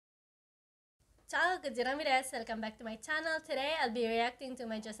Ciao, Gajirami desu. Welcome back to my channel. Today I'll be reacting to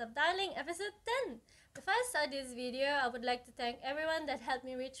my Dress Up Darling episode 10. Before I start this video, I would like to thank everyone that helped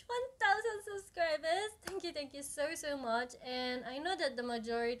me reach 1000 subscribers. Thank you so much. And I know that the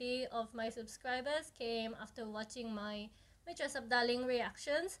majority of my subscribers came after watching my Dress Up Darling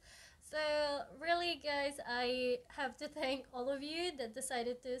reactions. So really guys, I have to thank all of you that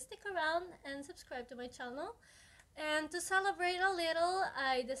decided to stick around and subscribe to my channel. And to celebrate a little,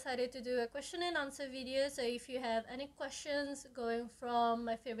 I decided to do a question and answer video. So if you have any questions going from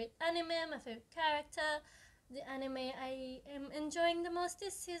my favorite anime, my favorite character, the anime I am enjoying the most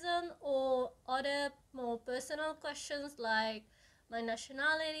this season, or other more personal questions like my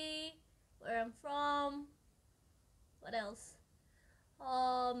nationality, where I'm from, what else?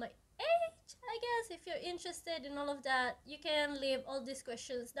 My age, I guess. If you're interested in all of that, you can leave all these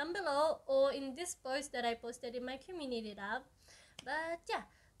questions down below or in this post that I posted in my community tab. But yeah,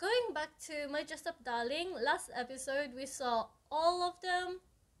 going back to my Just Up Darling, last episode we saw all of them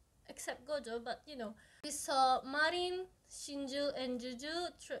except Gojo, but you know, we saw Marin, Shinju, and Juju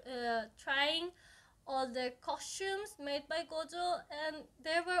trying all the costumes made by Gojo, and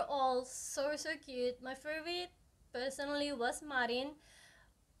they were all so cute. My favorite personally was Marin,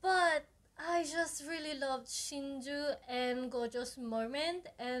 but I just really loved Shinju and Gojo's moment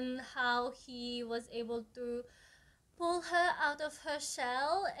and how he was able to pull her out of her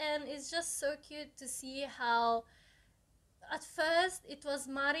shell. And it's just so cute to see how at first it was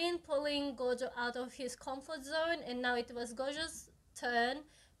Marin pulling Gojo out of his comfort zone, and now it was Gojo's turn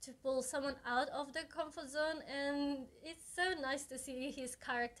to pull someone out of the comfort zone. And it's so nice to see his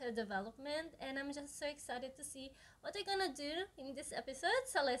character development, and I'm just so excited to see what they're gonna do in this episode.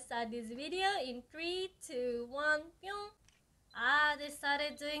 So let's start this video in 3, 2, 1, pyong. Ah, they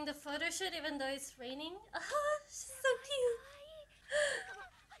started doing the photo shoot even though it's raining. Ah, she's so cute.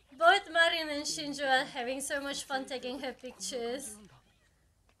 Both Marin and Shinju are having so much fun taking her pictures.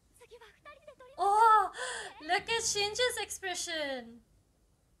 Oh, look at Shinju's expression.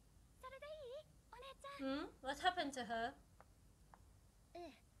 What happened to her?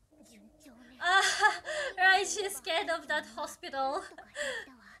 Ah, right, she's scared of that hospital.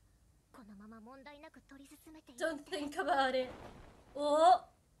 Don't think about it. Oh.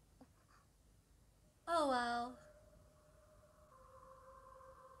 Oh wow.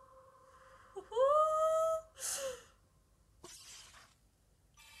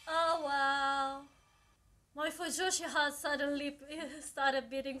 Oh wow. My Fujoshi heart suddenly started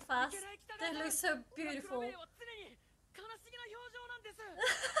beating fast. They look so beautiful.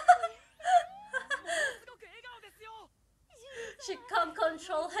 She can't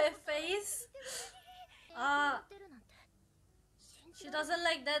control her face. She doesn't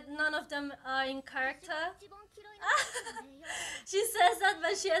like that none of them are in character. She says that,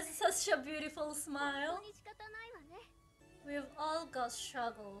 but she has such a beautiful smile. We've all got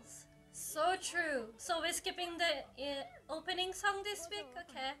struggles. So true. So we're skipping the opening song this week?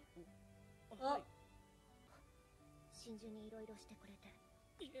 Okay. Well,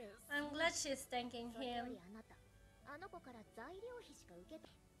 I'm glad she's thanking him.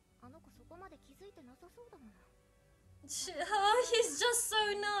 Oh, he's just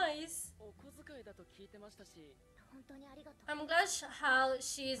so nice. I'm glad how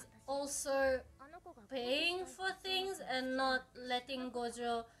she's also paying for things and not letting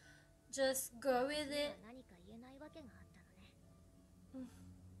Gojo just go with it.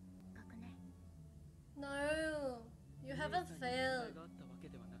 No, you haven't failed.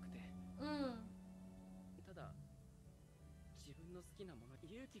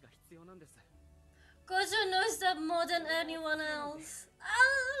 Gojo knows that more than anyone else.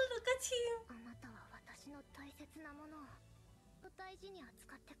 Ah, look at him.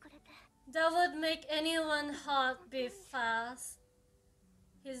 That would make anyone's heart beat fast.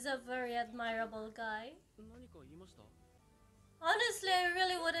 He's a very admirable guy. Honestly, I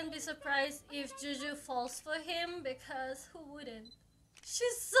really wouldn't be surprised if Juju falls for him, because who wouldn't?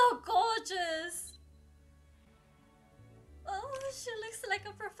 She's so gorgeous! Oh, she looks like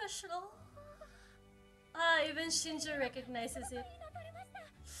a professional. Ah, even Shinju recognizes it.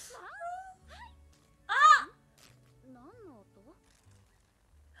 Ah!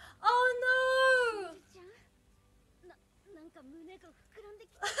 Oh no!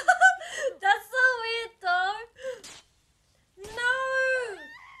 That's so weird though. No!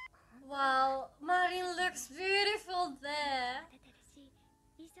 Wow, Marin looks beautiful there.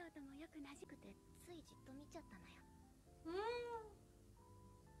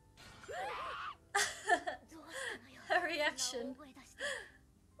 Her reaction.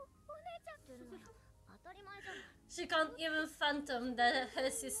 She can't even fathom that her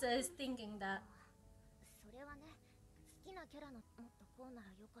sister is thinking that. なキャラのもっとこうなら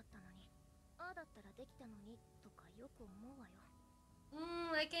よかったのに、ああだったらできたのにとかよく思うわよ。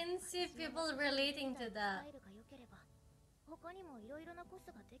I can see people relating to ス that. タイルが良ければ他にもいろいろなコス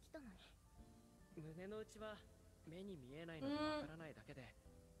ができたのに。胸の内は目に見えないのでわからないだけで、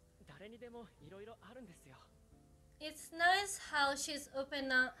誰にでもいろいろあるんですよ。It's nice how she's opening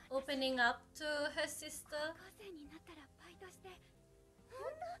up to her sister. 高校生になったらバイトして。本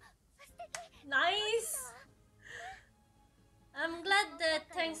当素敵。 Nice! I'm glad that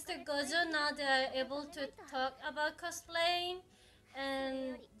thanks to Gojo now they are able to talk about cosplaying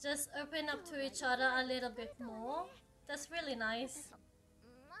and just open up to each other a little bit more. That's really nice.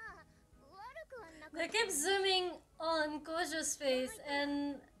 まあ悪くはなく They keep zooming on Gojo's face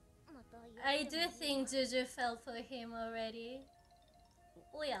and I do think Juju fell for him already.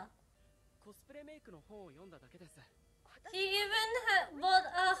 Oh yeah. コスプレメイクの本を読んだだけです。 He even bought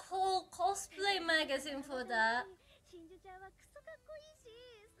a whole cosplay magazine for that. 真珠ちゃんはクソかっこいいし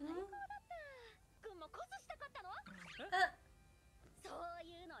最高だった。くんもコスしたかったの？そう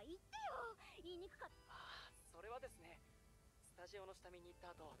いうの言ってよ。言いにくかった。それはですね、スタジオの下見に行っ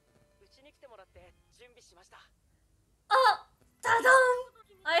た後、うちに来てもらって準備しました。 Oh! Ta-dam!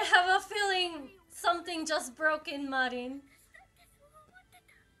 I have a feeling something just broke in Marin.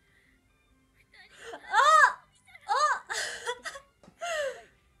 Oh! Oh!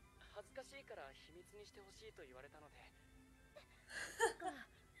 恥ずかしいから秘密にしてほしいと言われたので。そっか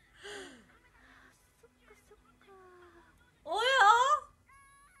そっか。 Oh yeah?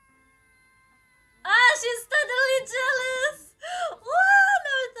 Ah, she's totally jealous! Wow!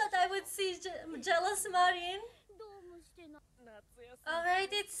 Never thought I would see jealous Marin. どうもしてな。夏休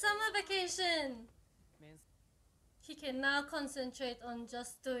Alright, it's summer vacation. み。メン He can now concentrate on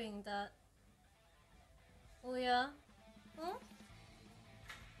just doing that. Oh yeah? Hmm?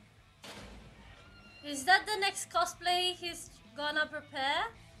 Is that the next cosplay he's gonna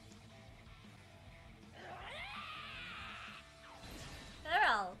prepare?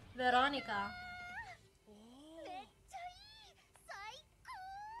 Carol, Veronica. めっちゃいい。最高。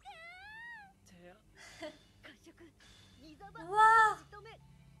て褐色ギザバ Wow! 止め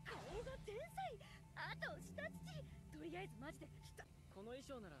顔が天才。あと下乳。とりあえずマジで下。この衣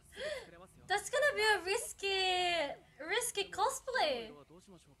装ならすぐ作れますよ。 That's gonna be a risky cosplay. 色はどうし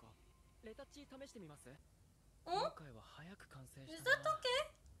ましょうか。レタッチ試してみます。 Hmm? 今回は早く完成し Is た that な。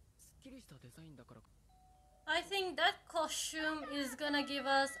 okay? すっきりしたデザインだから。 I think that costume is gonna give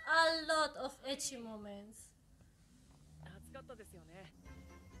us a lot of ecchi moments. 暑かったですよね。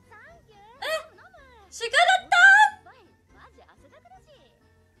サンキュー。え飲む。 She got it done! ワインマジ汗だくだし。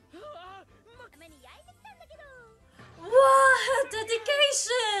うわために焼いてきたんだけど。 Wow, her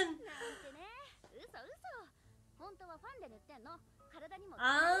dedication! なんてね。嘘。本当はファンで塗ってんの。体にも。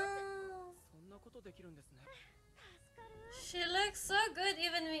Ah, そんなことできるんですね。助かる。 she looks so good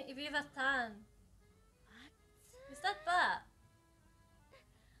even with a tan. Is that bad?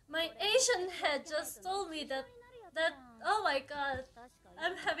 My Asian head just told me that oh my god,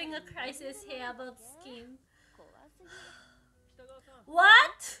 I'm having a crisis here about skin. 怖すぎ。北川さん、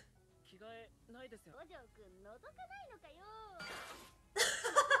 What? 着替えないですよ。五条くん覗かないのかよ。す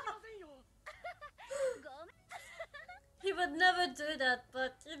いませんよ。ごめん。 He would never do that,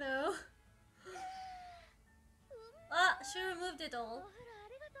 but you know. Ah, she removed it お all. 風呂あ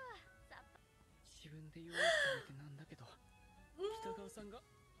りがとう。さっぱ自分で用意してみてなんだけど、北川さんが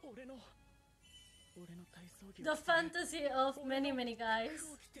俺の体操着 The を着て fantasy of many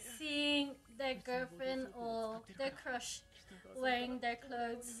guys seeing their girlfriend or their crush 北川さん wearing から their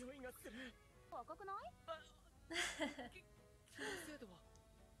clothes. 匂いがする。赤くない？気のせいでは。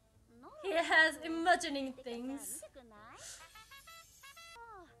 He has imagining things. 見てくんない？あ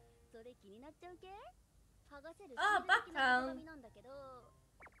あ、それ気になっちゃう系？剥がせるあ、シール的な background 型紙なんだけど、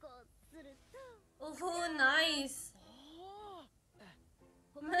こうすると。 Oh, nice. おー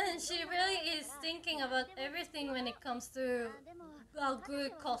Man, she really is thinking about everything when it comes to あ、でも a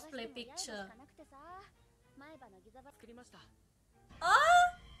good cosplay picture. 前歯のギザバ作りました。 Ah!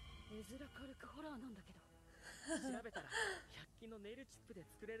 絵面軽くホラーなんだけど。調べたら100均のネイルチップで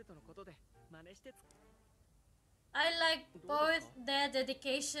作れるとのことで真似して作 I like both their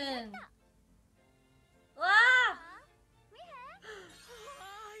dedication. Wow! 見へん？あ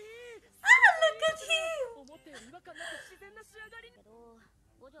あいい。 Ah, look at him! 思ったより違和感なく自然な仕上がり。けど、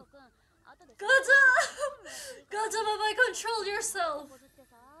五条くん、後で Gojo! Gojo, Baba, control yourself! こずって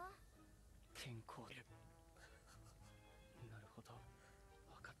さ。健康で。なるほど。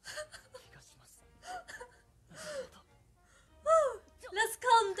分かった気がします。なるほど。 Let's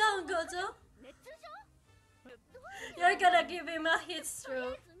calm down, Gojo. 熱中症？ You're gonna give him a heat とり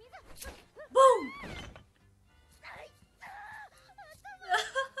あ stroke. えず水。 Boom!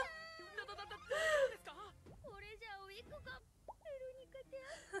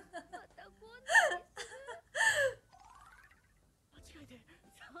 たこんなにする。間違えて。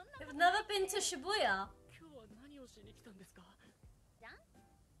そんな I've never been to Shibuya. 今日は何をしに来たんですか？じゃん。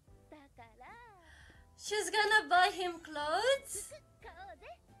だから She's gonna buy him clothes? 買おうぜ。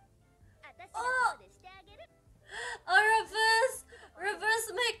私がこうでしてあげる。 A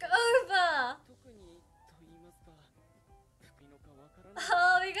reverse makeover! 特にと言いますか、服のかわからない。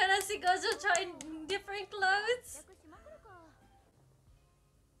 Oh, we're gonna see Gojo trying different clothes? 略しまくるか。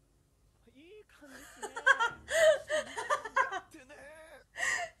いい感じですね。ってね。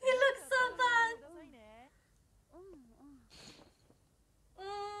 He looks so bad! くださいね。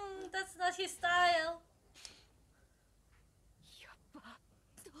That's not his style. やっぱ。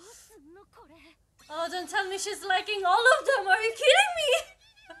どうすんのこれ。 Oh, don't tell me she's liking all of them. Are you kidding me?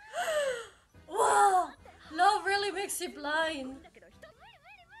 Wow! Love really makes you blind. だけど人無理無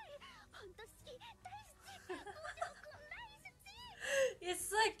理無理。ほんと好き大好き。ゴジョウくん大好き。 It's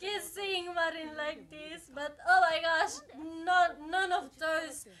so cute seeing Marin like this, but oh my gosh, none of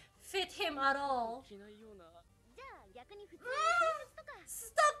those fit him at all. 着ないような。じゃあ逆に普通の T シャツとか。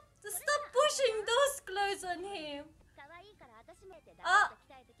 Stop pushing those clothes on him. 可愛いから私もってあダメと着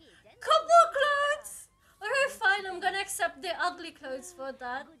たいとき全然。 Couple clothes! Alright, fine, I'm gonna accept the ugly clothes for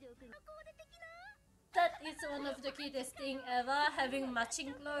that. ゴジョウくんのコーデ的な。 That is one of the cutest thing ever, having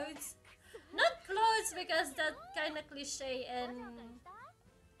matching clothes. Not clothes because that's kind of cliche and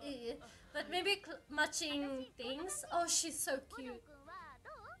but maybe matching things. Oh, she's so ゴジョウ cute. くんはど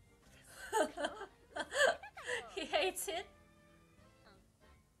う？ He hates it.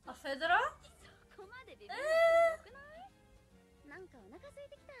 A Fedora? そこまでビビらなくてよくない？なんかお腹空い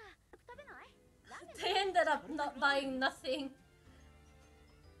てきた。食べない？ラーメン They ended up not buying nothing.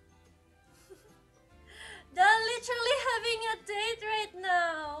 They're literally having a date right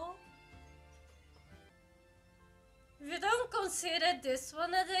now. If you don't consider this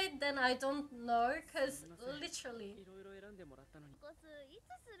one a date, then I don't know, cause literally. いろいろ選んでもらったのに。コスいつ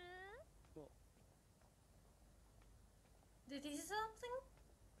する？ Did he say something?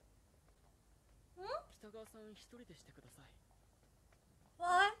 Hmm? 北川さん一人でしてください。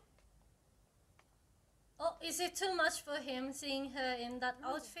 Why? Oh, is it too much for him seeing her in that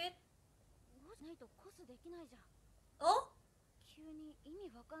outfit? ゴジないとコスできないじゃん。 Oh? 急に意味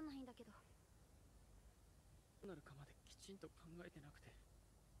わかんないんだけど。どうなるかまできちんと考えてなくて。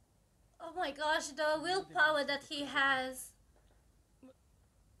 Oh my gosh, the willpower that he has.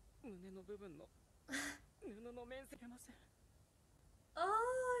 胸の部分の布の面積ません。 Oh,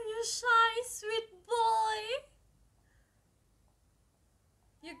 you shy, sweet boy.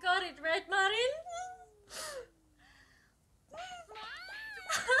 You got it right, Marin?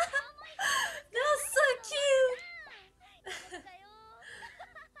 That's so cute. だよ。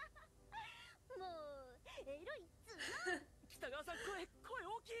もうエロいっつうの。北川さん声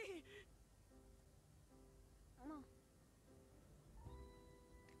大きい。もう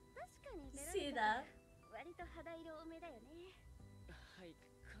確かにベロ See ニカ that? 割と肌色多めだよね。はい、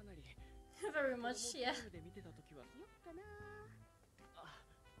かなり。 Very much, yeah. ゲームで見てた時は。よっかな。あ、は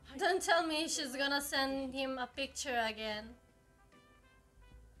い。 Don't tell me she's gonna send him a picture again.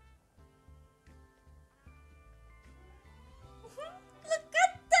 Look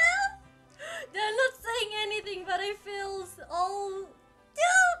at them! They're not saying anything, but it feels all...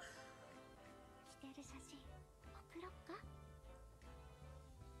 着てる写真送ろっか。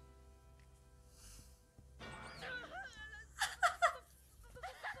そ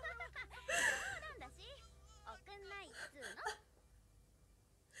うなんだし、送んないっつうの。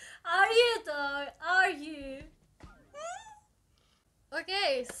 Are you though? Are you?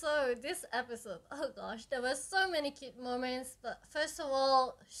 Okay, so this episode, oh gosh, there were so many cute moments. But first of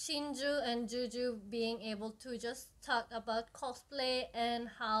all, Shinju and Juju being able to just talk about cosplay and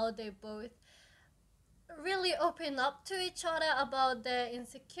how they both really open up to each other about their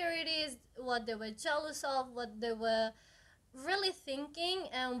insecurities, what they were jealous of, what they were really thinking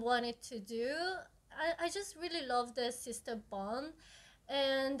and wanted to do. I just really love their sister bond.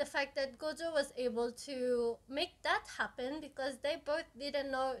 And the fact that Gojo was able to make that happen because they both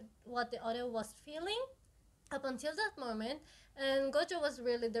didn't know what the other was feeling up until that moment. And Gojo was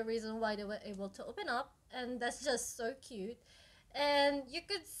really the reason why they were able to open up. And that's just so cute. And you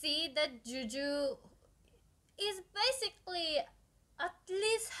could see that Juju is basically at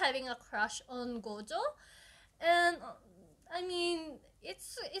least having a crush on Gojo. And I mean,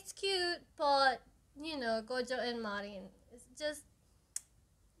 it's cute, but you know, Gojo and Marin, it's just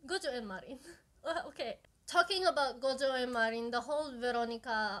Gojo and Marin. Okay, talking about Gojo and Marin, the whole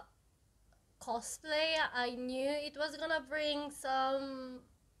Veronica cosplay, I knew it was gonna bring some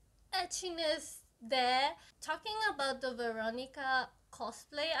edginess there. Talking about the Veronica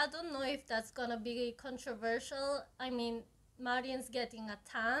cosplay. I don't know if that's gonna be controversial. I mean, Marian's getting a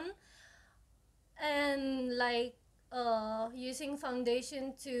tan and like using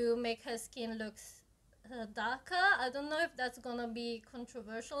foundation to make her skin looks darker. I don't know if that's gonna be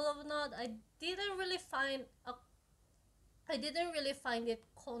controversial or not. Didn't really find a I didn't really find it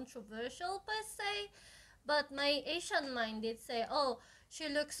controversial per se, but my Asian mind did say, "Oh, she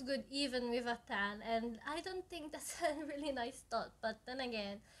looks good even with a tan," and I don't think that's a really nice thought. But then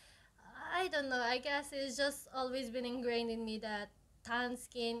again, I don't know. I guess it's just always been ingrained in me that tan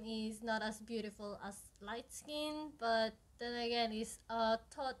skin is not as beautiful as light skin. But then again, it's a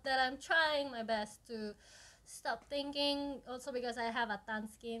thought that I'm trying my best to stop thinking. Also because I have a tan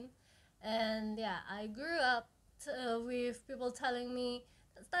skin, and yeah, I grew up with people telling me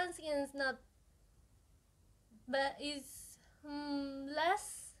that tan skin is not, but is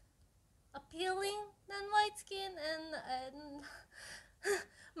less appealing than white skin, and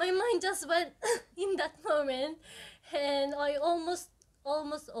my mind just went in that moment, and I almost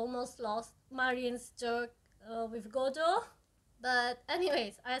lost Marian's joke with Gojo. But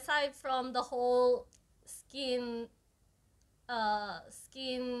anyways, aside from the whole skin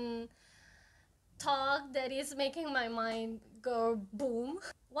talk that is making my mind go boom.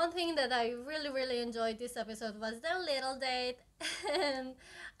 One thing that I really enjoyed this episode was their little date, and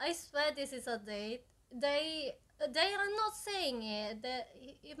I swear this is a date. They are not saying it.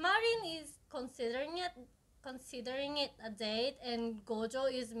 If Marin is considering it a date, and Gojo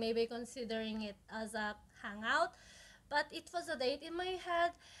is maybe considering it as a hangout, but it was a date in my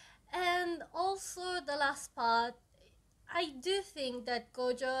head. And also the last part, I do think that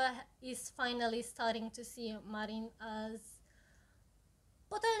Gojo is finally starting to see Marin as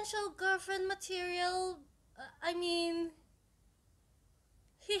potential girlfriend material. I mean,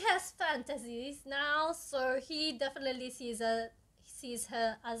 he has fantasies now, so he definitely sees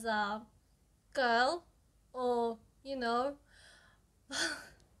her as a girl, or you know.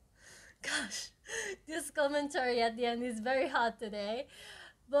 Gosh, this commentary at the end is very hard today,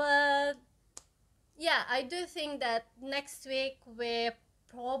 but yeah, I do think that next week we're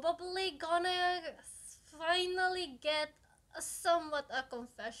probably gonna finally get somewhat a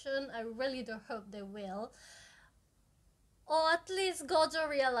confession. I really do hope they will. Or at least Gojo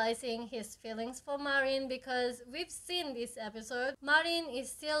realizing his feelings for Marin, because we've seen this episode. Marin is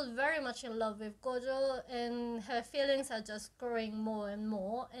still very much in love with Gojo, and her feelings are just growing more and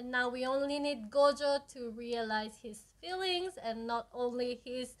more. And now we only need Gojo to realize his feelings and not only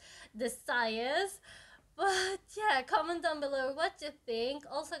his desires. But yeah, comment down below what you think.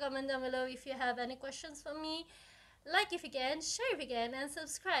 Also comment down below if you have any questions for me. Like if you can, share if you can, and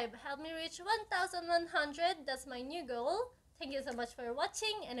subscribe. Help me reach 1100. That's my new goal. Thank you so much for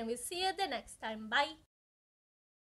watching, and I will see you the next time. Bye!